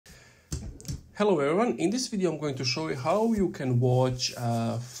Hello everyone, in this video I'm going to show you how you can watch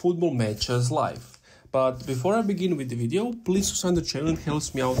football matches live. But before I begin with the video, please subscribe to the channel, it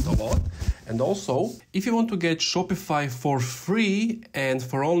helps me out a lot. And also, if you want to get Shopify for free and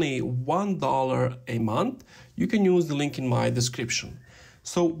for only $1 a month, you can use the link in my description.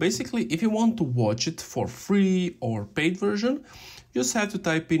 So basically, if you want to watch it for free or paid version, you just have to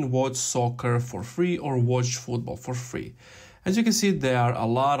type in watch soccer for free or watch football for free. As you can see, there are a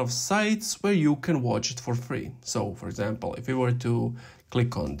lot of sites where you can watch it for free. So for example, if you were to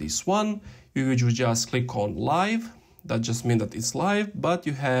click on this one, you would just click on live. That just means that it's live, but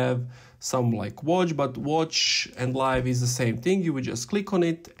you have some like watch, but watch and live is the same thing. You would just click on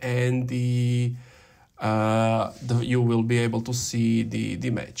it and you will be able to see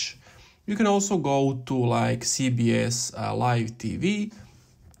the match. You can also go to like CBS Live TV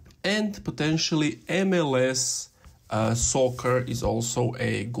and potentially MLS soccer is also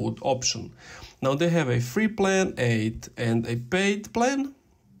a good option. Now they have a free plan, and a paid plan.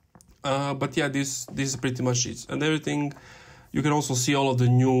 But yeah, this is pretty much it. And everything, you can also see all of the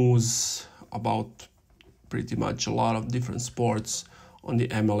news about pretty much a lot of different sports on the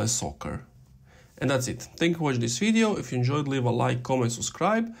MLS soccer. And that's it. Thank you for watching this video. If you enjoyed, leave a like, comment,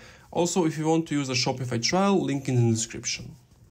 subscribe. Also, if you want to use a Shopify trial, link in the description.